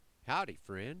Howdy,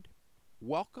 friend.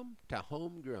 Welcome to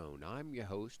Homegrown. I'm your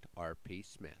host, R.P.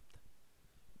 Smith.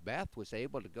 Beth was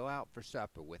able to go out for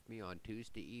supper with me on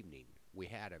Tuesday evening. We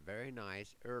had a very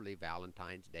nice early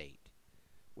Valentine's date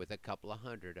with a couple of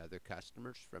hundred other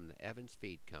customers from the Evans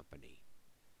Feed Company.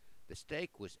 The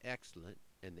steak was excellent,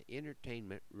 and the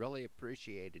entertainment really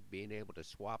appreciated being able to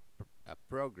swap a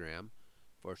program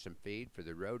for some feed for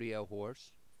the rodeo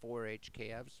horse, 4-H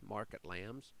calves, market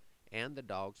lambs, and the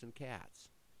dogs and cats.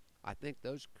 I think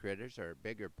those critters are a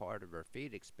bigger part of our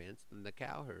feed expense than the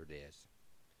cow herd is.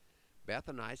 Beth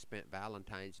and I spent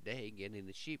Valentine's Day getting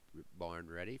the sheep barn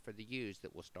ready for the ewes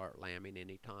that will start lambing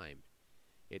any time.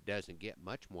 It doesn't get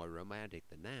much more romantic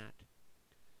than that.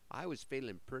 I was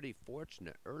feeling pretty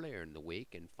fortunate earlier in the week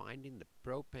in finding the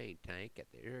propane tank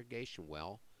at the irrigation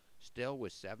well still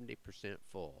was 70%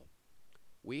 full.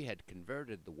 We had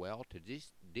converted the well to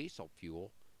diesel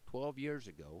fuel 12 years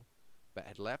ago, but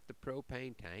had left the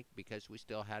propane tank because we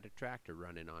still had a tractor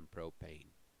running on propane.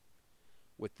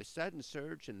 With the sudden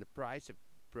surge in the price of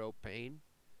propane,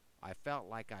 I felt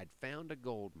like I'd found a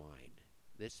gold mine.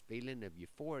 This feeling of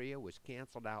euphoria was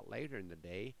canceled out later in the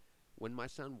day when my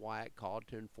son Wyatt called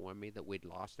to inform me that we'd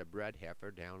lost a bread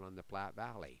heifer down on the Platte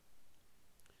Valley.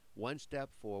 One step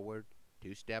forward,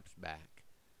 two steps back,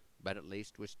 but at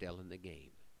least we're still in the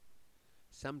game.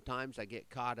 Sometimes I get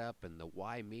caught up in the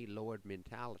why me Lord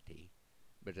mentality,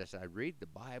 but as I read the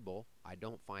Bible, I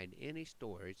don't find any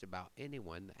stories about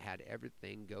anyone that had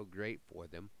everything go great for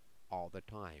them all the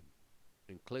time,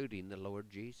 including the Lord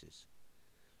Jesus.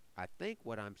 I think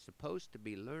what I'm supposed to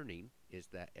be learning is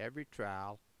that every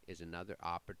trial is another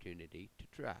opportunity to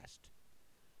trust.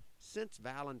 Since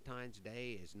Valentine's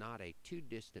Day is not a too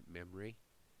distant memory,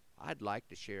 I'd like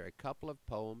to share a couple of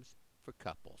poems for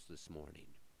couples this morning.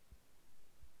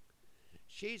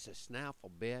 She's a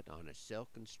snaffle bit on a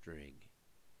silken string.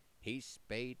 He's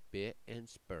spade, bit, and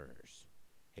spurs.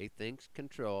 He thinks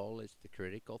control is the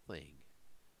critical thing,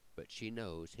 but she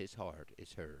knows his heart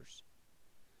is hers.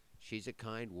 She's a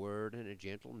kind word and a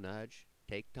gentle nudge.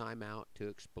 Take time out to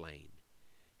explain.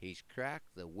 He's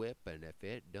cracked the whip, and if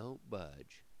it don't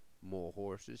budge, more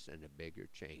horses and a bigger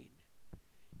chain.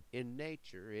 In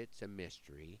nature, it's a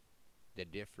mystery, the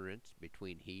difference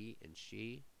between he and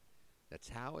she. That's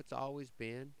how it's always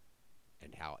been,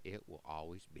 and how it will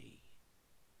always be.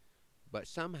 But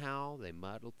somehow they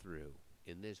muddle through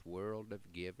in this world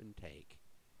of give and take.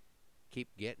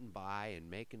 Keep getting by and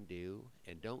making do,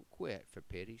 and don't quit for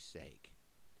pity's sake.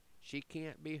 She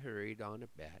can't be hurried on a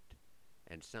bet,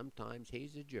 and sometimes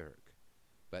he's a jerk,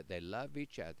 but they love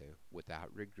each other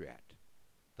without regret.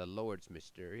 The Lord's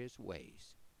mysterious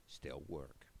ways still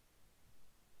work.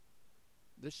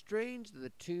 The strains of the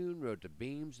tune rode the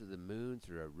beams of the moon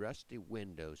through a rusty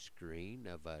window screen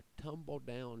of a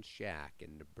tumble-down shack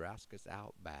in Nebraska's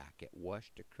outback. It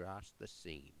washed across the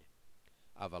scene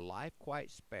of a life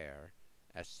quite spare,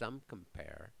 as some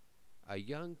compare, a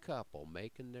young couple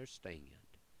making their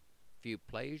stand. Few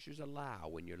pleasures allow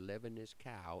when you're living as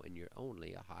cow and you're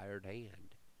only a hired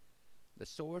hand. The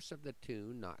source of the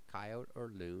tune, not coyote or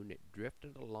loon, it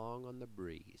drifted along on the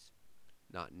breeze.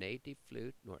 Not native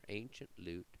flute nor ancient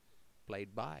lute,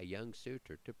 played by a young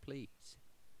suitor to please.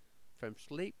 From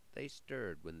sleep they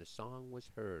stirred when the song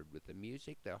was heard, with the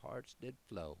music their hearts did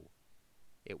flow.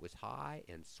 It was high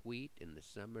and sweet in the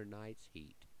summer night's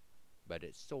heat, but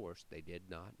its source they did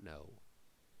not know.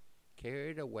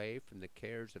 Carried away from the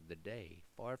cares of the day,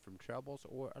 far from troubles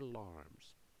or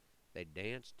alarms, they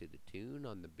danced to the tune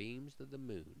on the beams of the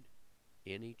moon,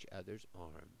 in each other's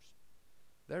arms.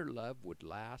 Their love would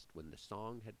last when the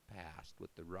song had passed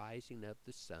with the rising of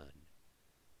the sun.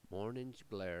 Morning's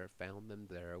glare found them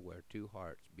there where two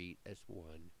hearts beat as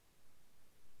one.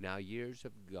 Now years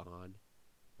have gone,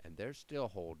 and they're still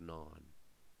holding on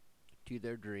to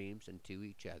their dreams and to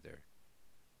each other.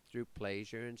 Through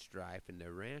pleasure and strife in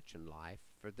their ranching life,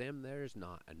 for them there is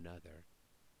not another.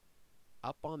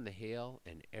 Up on the hill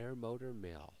an air motor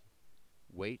mill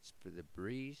waits for the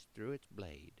breeze through its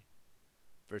blade,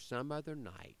 for some other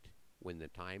night when the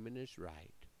timing is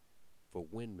right, for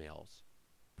windmills,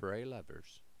 prairie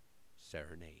lovers,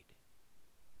 serenade.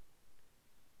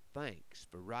 Thanks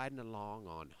for riding along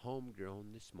on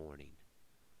Homegrown this morning.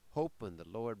 Hoping the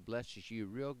Lord blesses you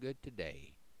real good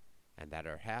today, and that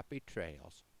our happy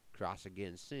trails cross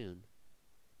again soon.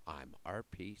 I'm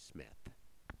R.P. Smith.